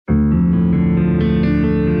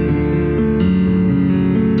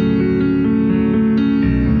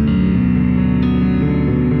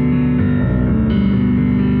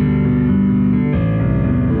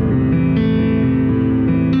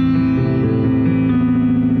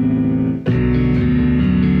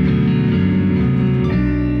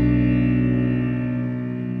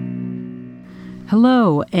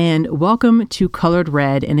Hello, and welcome to Colored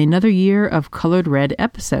Red and another year of Colored Red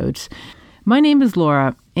episodes. My name is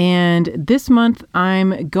Laura, and this month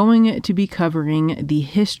I'm going to be covering the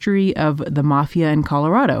history of the mafia in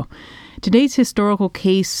Colorado. Today's historical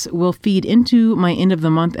case will feed into my end of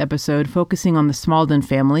the month episode focusing on the Smaldon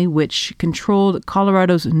family, which controlled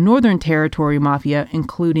Colorado's Northern Territory mafia,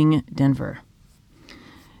 including Denver.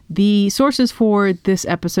 The sources for this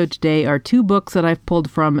episode today are two books that I've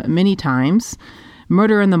pulled from many times: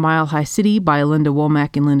 Murder in the Mile High City by Linda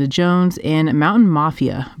Womack and Linda Jones, and Mountain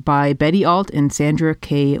Mafia by Betty Alt and Sandra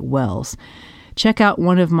K. Wells. Check out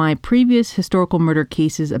one of my previous historical murder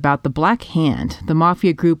cases about the Black Hand, the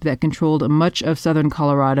mafia group that controlled much of southern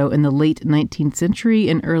Colorado in the late 19th century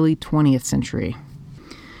and early 20th century.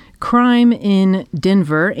 Crime in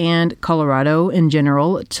Denver and Colorado in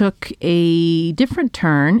general took a different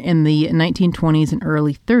turn in the 1920s and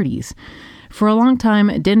early 30s. For a long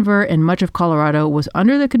time, Denver and much of Colorado was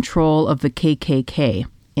under the control of the KKK.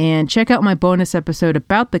 And check out my bonus episode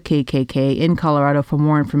about the KKK in Colorado for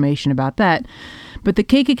more information about that. But the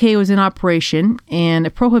KKK was in operation,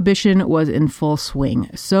 and prohibition was in full swing.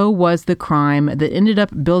 So was the crime that ended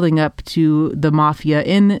up building up to the mafia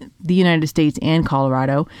in the United States and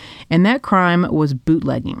Colorado, and that crime was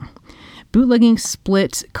bootlegging. Bootlegging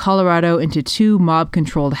split Colorado into two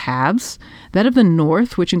mob-controlled halves, that of the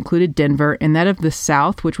north, which included Denver, and that of the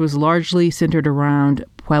south, which was largely centered around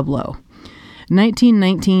Pueblo.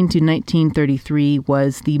 1919 to 1933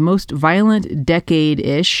 was the most violent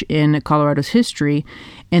decade-ish in Colorado's history,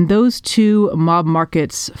 and those two mob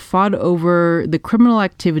markets fought over the criminal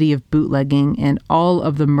activity of bootlegging and all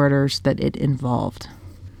of the murders that it involved.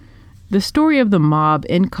 The story of the mob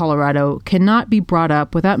in Colorado cannot be brought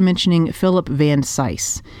up without mentioning Philip Van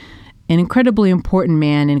Cise, an incredibly important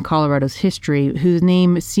man in Colorado's history whose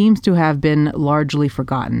name seems to have been largely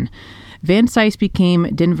forgotten. Van Cise became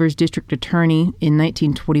Denver's district attorney in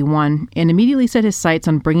 1921 and immediately set his sights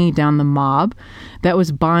on bringing down the mob that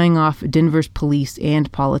was buying off Denver's police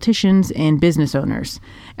and politicians and business owners.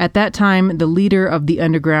 At that time, the leader of the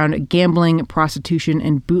underground gambling, prostitution,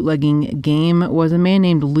 and bootlegging game was a man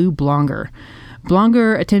named Lou Blonger.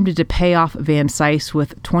 Blonger attempted to pay off Van Cise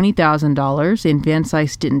with $20,000, and Van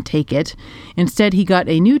Cise didn't take it. Instead, he got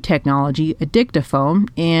a new technology, a dictaphone,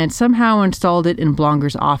 and somehow installed it in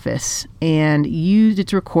Blonger's office and used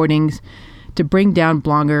its recordings to bring down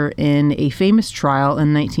Blonger in a famous trial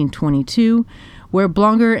in 1922, where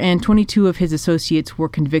Blonger and 22 of his associates were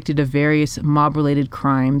convicted of various mob-related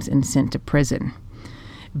crimes and sent to prison.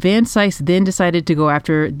 Van Cise then decided to go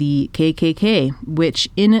after the KKK, which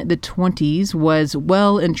in the 20s was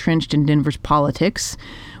well entrenched in Denver's politics,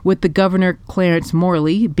 with the governor Clarence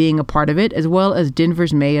Morley being a part of it, as well as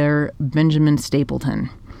Denver's mayor Benjamin Stapleton.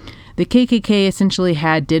 The KKK essentially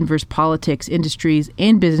had Denver's politics, industries,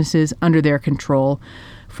 and businesses under their control,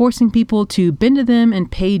 forcing people to bend to them and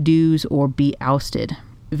pay dues or be ousted.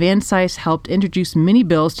 Van Cise helped introduce many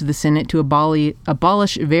bills to the Senate to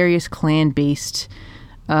abolish various Klan-based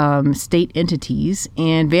state entities,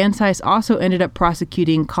 and Van Cise also ended up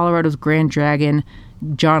prosecuting Colorado's Grand Dragon,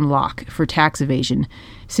 John Locke, for tax evasion,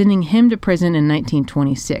 sending him to prison in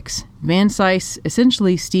 1926. Van Cise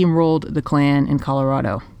essentially steamrolled the Klan in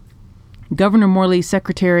Colorado. Governor Morley's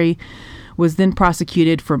secretary was then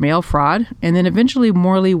prosecuted for mail fraud, and then eventually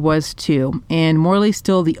Morley was too, and Morley's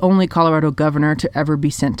still the only Colorado governor to ever be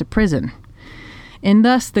sent to prison. And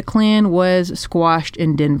thus, the Klan was squashed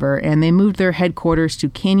in Denver, and they moved their headquarters to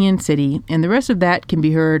Canyon City, and the rest of that can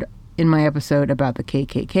be heard in my episode about the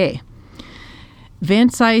KKK. Van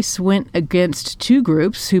Cise went against two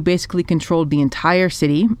groups who basically controlled the entire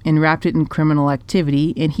city and wrapped it in criminal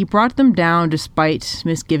activity, and he brought them down despite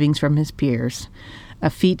misgivings from his peers,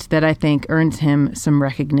 a feat that I think earns him some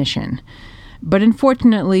recognition. But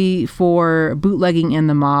unfortunately for bootlegging and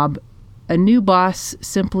the mob, a new boss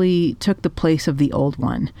simply took the place of the old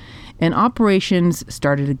one, and operations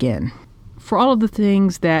started again. For all of the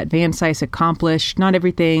things that Van Cise accomplished, not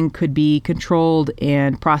everything could be controlled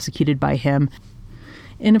and prosecuted by him.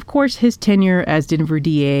 And of course, his tenure as Denver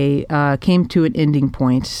DA came to an ending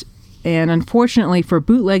point. And unfortunately for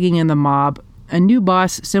bootlegging and the mob, a new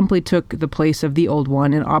boss simply took the place of the old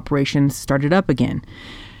one, and operations started up again.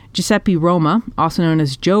 Giuseppe Roma, also known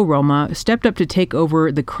as Joe Roma, stepped up to take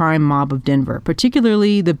over the crime mob of Denver,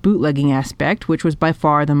 particularly the bootlegging aspect, which was by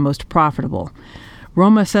far the most profitable.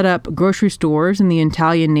 Roma set up grocery stores in the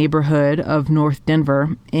Italian neighborhood of North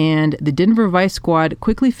Denver, and the Denver Vice Squad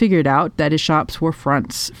quickly figured out that his shops were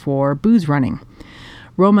fronts for booze running.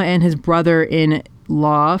 Roma and his brother in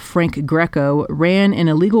law Frank Greco ran an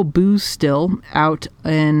illegal booze still out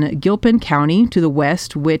in Gilpin County to the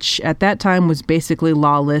west, which at that time was basically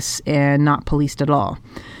lawless and not policed at all.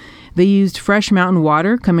 They used fresh mountain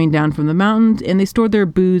water coming down from the mountains, and they stored their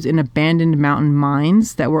booze in abandoned mountain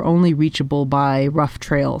mines that were only reachable by rough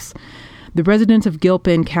trails. The residents of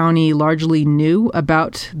Gilpin County largely knew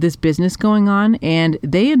about this business going on, and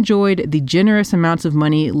they enjoyed the generous amounts of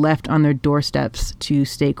money left on their doorsteps to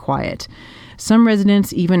stay quiet. Some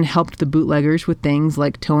residents even helped the bootleggers with things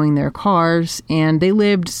like towing their cars, and they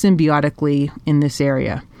lived symbiotically in this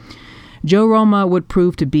area. Joe Roma would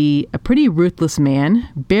prove to be a pretty ruthless man,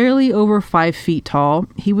 barely over 5 feet tall.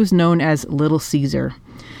 He was known as Little Caesar.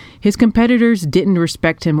 His competitors didn't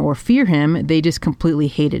respect him or fear him, they just completely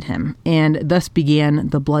hated him, and thus began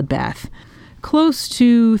the bloodbath. Close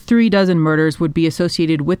to 36 murders would be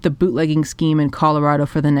associated with the bootlegging scheme in Colorado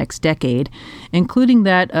for the next decade, including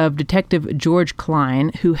that of Detective George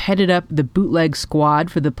Klein, who headed up the bootleg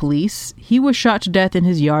squad for the police. He was shot to death in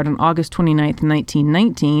his yard on August 29,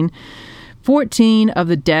 1919. 14 of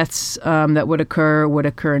the deaths that would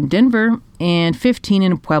occur in Denver, and 15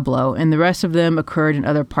 in Pueblo, and the rest of them occurred in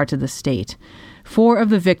other parts of the state. 4 of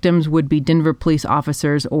the victims would be Denver police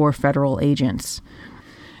officers or federal agents.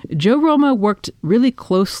 Joe Roma worked really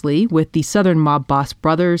closely with the Southern mob boss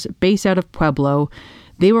brothers based out of Pueblo.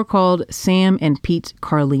 They were called Sam and Pete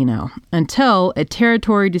Carlino, until a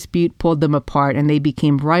territory dispute pulled them apart and they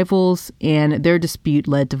became rivals, and their dispute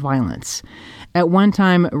led to violence. At one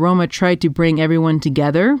time, Roma tried to bring everyone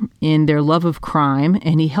together in their love of crime,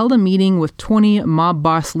 and he held a meeting with 20 mob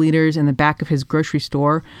boss leaders in the back of his grocery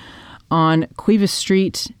store on Cuevas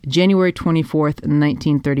Street, January 24th,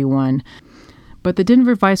 1931. But the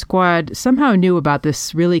Denver Vice Squad somehow knew about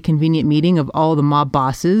this really convenient meeting of all the mob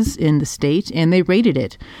bosses in the state, and they raided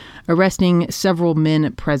it, arresting several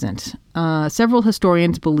men present. Several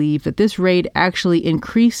historians believe that this raid actually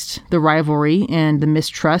increased the rivalry and the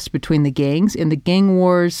mistrust between the gangs, and the gang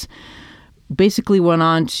wars basically went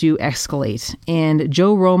on to escalate. And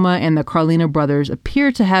Joe Roma and the Carlino brothers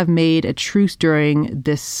appear to have made a truce during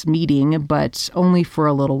this meeting, but only for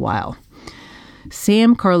a little while.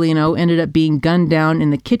 Sam Carlino ended up being gunned down in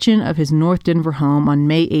the kitchen of his North Denver home on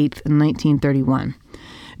May 8th, 1931.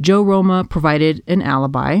 Joe Roma provided an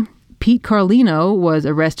alibi. Pete Carlino was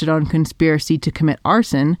arrested on conspiracy to commit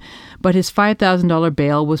arson, but his $5,000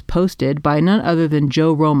 bail was posted by none other than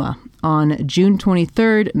Joe Roma on June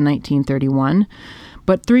 23rd, 1931.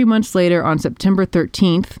 But 3 months later, on September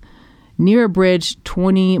 13th, near a bridge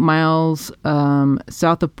 20 miles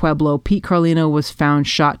south of Pueblo, Pete Carlino was found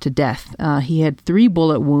shot to death. He had 3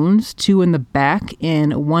 bullet wounds, 2 in the back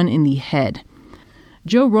and 1 in the head.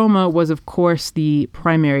 Joe Roma was, of course, the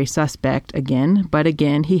primary suspect again, but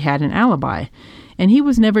again, he had an alibi. And he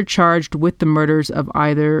was never charged with the murders of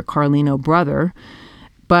either Carlino brother,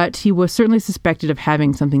 but he was certainly suspected of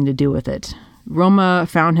having something to do with it. Roma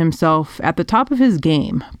found himself at the top of his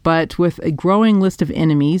game, but with a growing list of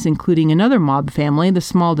enemies, including another mob family, the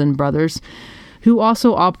Smalden brothers, who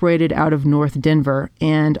also operated out of North Denver,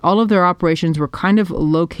 and all of their operations were kind of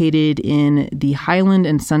located in the Highland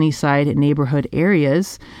and Sunnyside neighborhood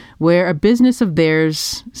areas, where a business of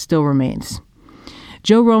theirs still remains.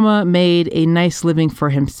 Joe Roma made a nice living for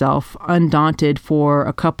himself, undaunted for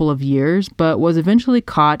a couple of years, but was eventually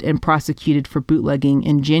caught and prosecuted for bootlegging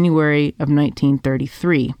in January of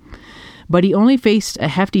 1933. But he only faced a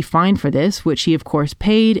hefty fine for this, which he of course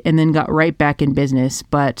paid, and then got right back in business,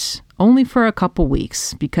 but only for a couple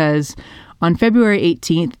weeks, because on February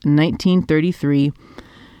 18th, 1933,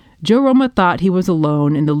 Joe Roma thought he was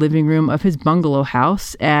alone in the living room of his bungalow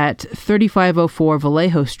house at 3504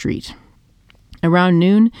 Vallejo Street. Around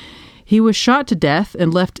noon, he was shot to death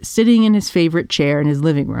and left sitting in his favorite chair in his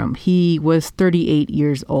living room. He was 38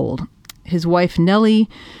 years old. His wife, Nellie,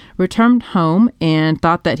 returned home and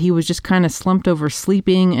thought that he was just kind of slumped over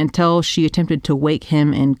sleeping until she attempted to wake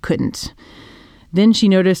him and couldn't. Then she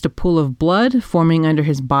noticed a pool of blood forming under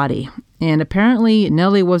his body. And apparently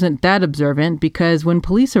Nellie wasn't that observant, because when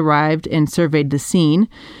police arrived and surveyed the scene,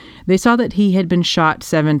 they saw that he had been shot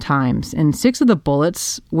 7 times, and 6 of the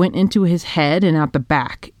bullets went into his head and out the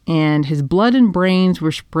back, and his blood and brains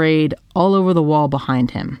were sprayed all over the wall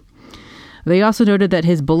behind him. They also noted that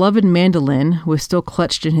his beloved mandolin was still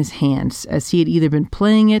clutched in his hands, as he had either been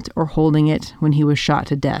playing it or holding it when he was shot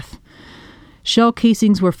to death. Shell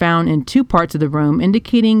casings were found in 2 parts of the room,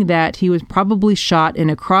 indicating that he was probably shot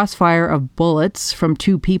in a crossfire of bullets from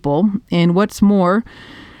 2 people, and what's more,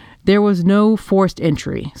 there was no forced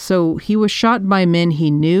entry, so he was shot by men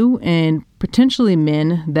he knew and potentially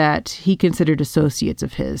men that he considered associates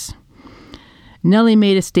of his. Nellie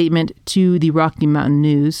made a statement to the Rocky Mountain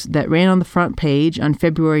News that ran on the front page on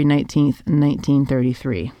February 19th,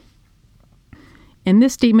 1933. And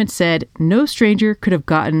this statement said, "No stranger could have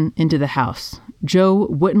gotten into the house. Joe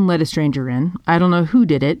wouldn't let a stranger in. I don't know who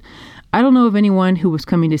did it. I don't know of anyone who was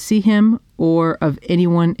coming to see him or of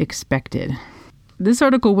anyone expected." This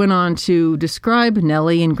article went on to describe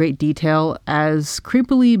Nellie in great detail, as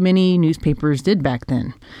creepily many newspapers did back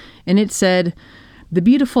then. And it said, "The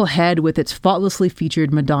beautiful head with its faultlessly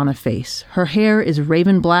featured Madonna face. Her hair is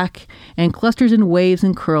raven black and clusters in waves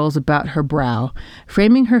and curls about her brow,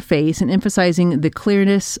 framing her face and emphasizing the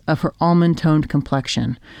clearness of her almond-toned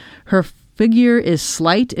complexion. Her figure is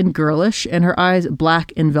slight and girlish, and her eyes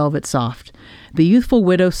black and velvet soft. The youthful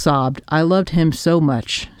widow sobbed, 'I loved him so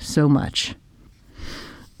much, so much.'"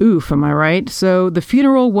 Oof, am I right? So the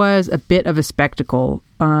funeral was a bit of a spectacle.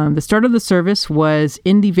 The start of the service was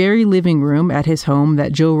in the very living room at his home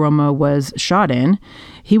that Joe Roma was shot in.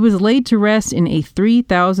 He was laid to rest in a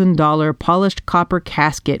 $3,000 polished copper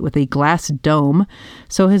casket with a glass dome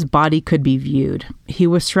so his body could be viewed. He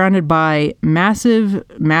was surrounded by massive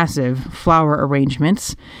flower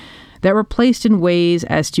arrangements that were placed in ways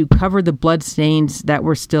as to cover the bloodstains that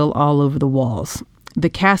were still all over the walls. The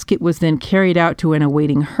casket was then carried out to an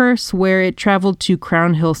awaiting hearse, where it traveled to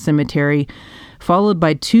Crown Hill Cemetery, followed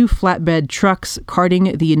by 2 flatbed trucks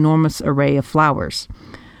carting the enormous array of flowers.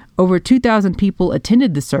 Over 2,000 people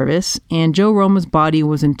attended the service, and Joe Roma's body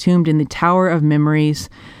was entombed in the Tower of Memories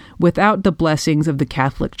without the blessings of the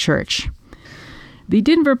Catholic Church. The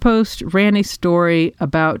Denver Post ran a story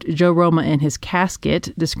about Joe Roma and his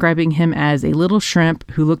casket, describing him as a little shrimp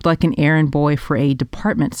who looked like an errand boy for a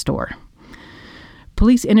department store.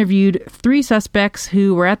 Police interviewed 3 suspects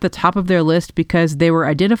who were at the top of their list because they were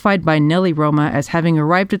identified by Nellie Roma as having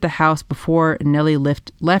arrived at the house before Nellie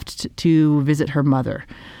left to visit her mother.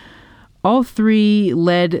 All 3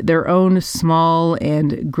 led their own small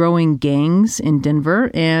and growing gangs in Denver,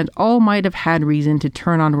 and all might have had reason to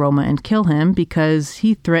turn on Roma and kill him because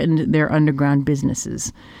he threatened their underground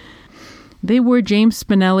businesses. They were James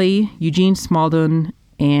Spinelli, Eugene Smaldon,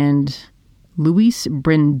 and Luis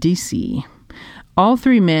Brindisi. All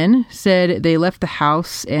 3 men said they left the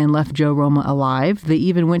house and left Joe Roma alive. They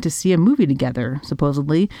even went to see a movie together,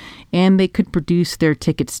 supposedly, and they could produce their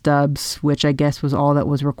ticket stubs, which I guess was all that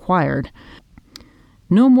was required.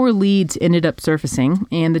 No more leads ended up surfacing,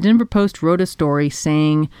 and the Denver Post wrote a story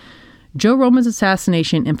saying, "Joe Roma's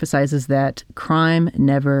assassination emphasizes that crime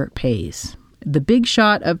never pays. The big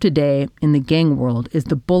shot of today in the gang world is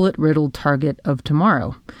the bullet-riddled target of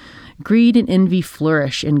tomorrow. Greed and envy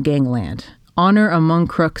flourish in gangland. Honor among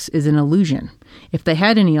crooks is an illusion. If they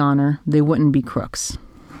had any honor, they wouldn't be crooks."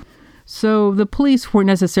 So the police weren't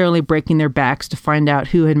necessarily breaking their backs to find out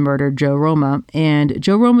who had murdered Joe Roma, and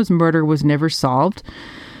Joe Roma's murder was never solved.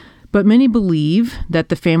 But many believe that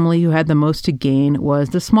the family who had the most to gain was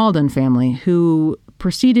the Smaldon family, who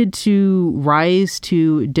proceeded to rise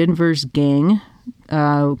to Denver's gang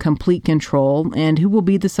complete control, and who will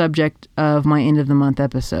be the subject of my end of the month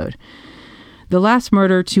episode. The last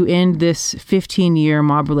murder to end this 15-year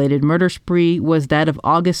mob-related murder spree was that of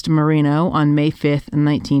August Marino on May 5th,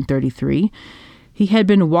 1933. He had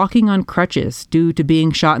been walking on crutches due to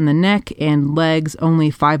being shot in the neck and legs only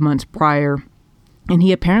 5 months prior, and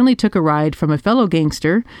he apparently took a ride from a fellow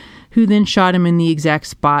gangster who then shot him in the exact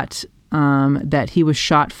spot that he was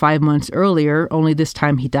shot 5 months earlier, only this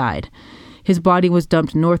time he died. His body was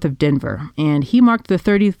dumped north of Denver, and he marked the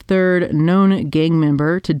 33rd known gang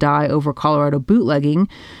member to die over Colorado bootlegging,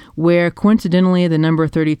 where coincidentally the number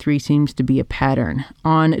 33 seems to be a pattern.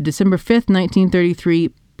 On December 5th, 1933,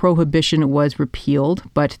 prohibition was repealed,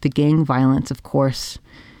 but the gang violence, of course,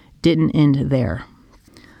 didn't end there.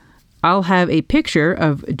 I'll have a picture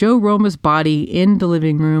of Joe Roma's body in the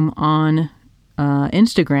living room on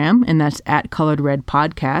Instagram, and that's at Colored Red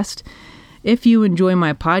Podcast. If you enjoy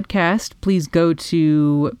my podcast, please go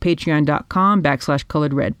to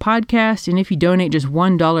patreon.com/Colored Red Podcast. And if you donate just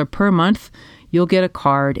 $1 per month, you'll get a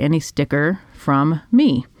card and a sticker from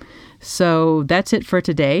me. So that's it for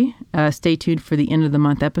today. Stay tuned for the end of the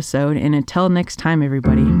month episode. And until next time,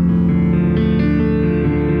 everybody.